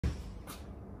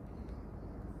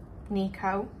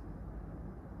Niko,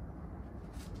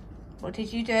 what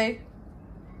did you do?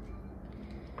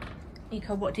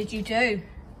 Niko, what did you do?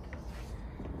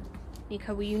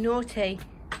 Niko, were you naughty?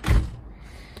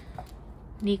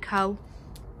 Niko,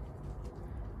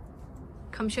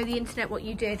 come show the internet what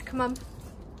you did. Come on.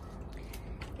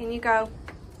 In you go.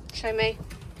 Show me.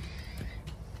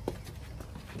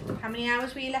 How many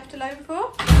hours were you left alone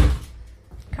for?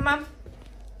 Come on.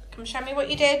 Come show me what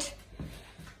you did.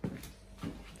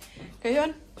 Go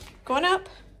on. Go on up.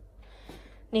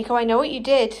 Niko, I know what you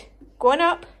did. Go on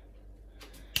up.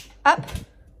 Up.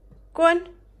 Go on.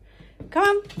 Come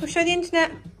on. We'll show the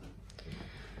internet.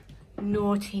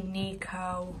 Naughty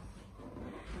Niko.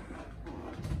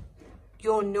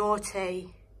 You're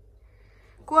naughty.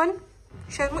 Go on.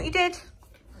 Show them what you did.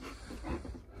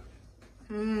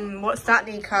 What's that,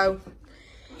 Niko?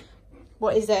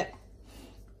 What is it?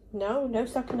 No, no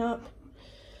sucking up.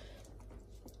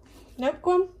 No,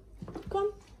 go on. Go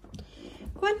on.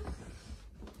 Go on.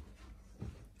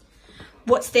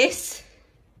 What's this?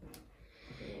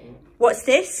 What's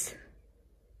this?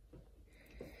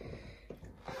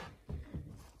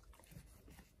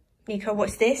 Niko,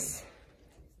 what's this?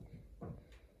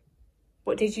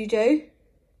 What did you do?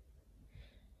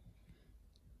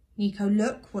 Niko,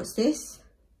 look, what's this?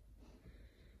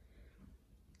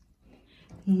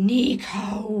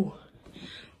 Niko,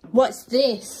 what's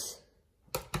this?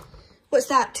 What's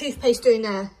that toothpaste doing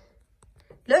there?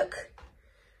 Look.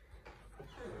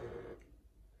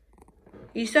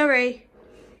 You sorry?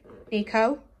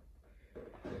 Niko?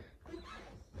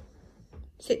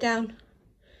 Sit down.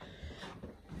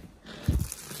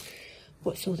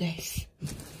 What's all this?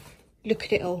 Look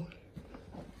at it all.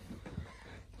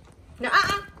 No,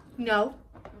 no.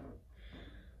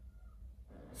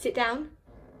 Sit down.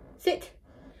 Sit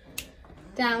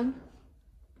down.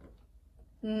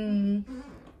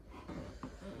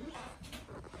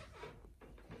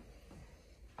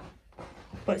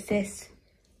 What's this?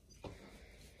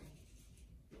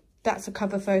 That's a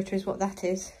cover photo is what that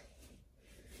is.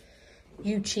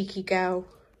 You cheeky girl.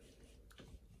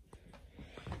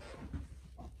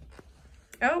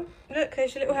 Oh, look,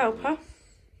 there's your little helper.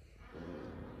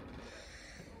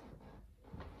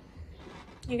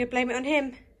 You gonna blame it on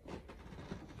him?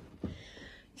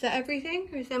 Is that everything,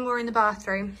 or is there more in the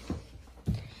bathroom?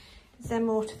 Is there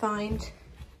more to find?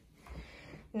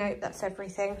 Nope, that's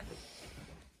everything.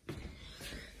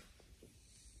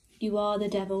 You are the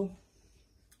devil.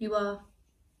 You are.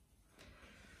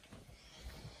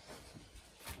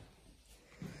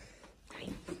 Hi.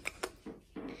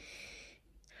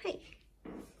 Hi.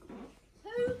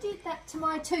 Who did that to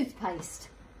my toothpaste?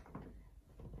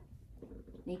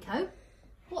 Niko,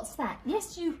 what's that?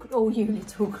 Yes, you... Oh, you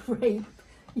little creep.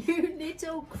 You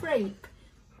little creep.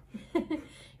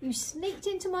 You sneaked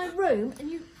into my room and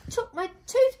you took my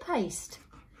toothpaste.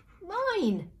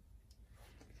 Mine.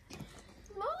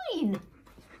 Mine.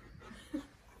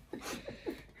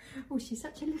 Oh, she's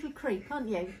such a little creep, aren't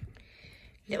you?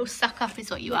 Little suck up is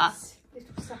what you are.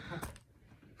 Little suck up.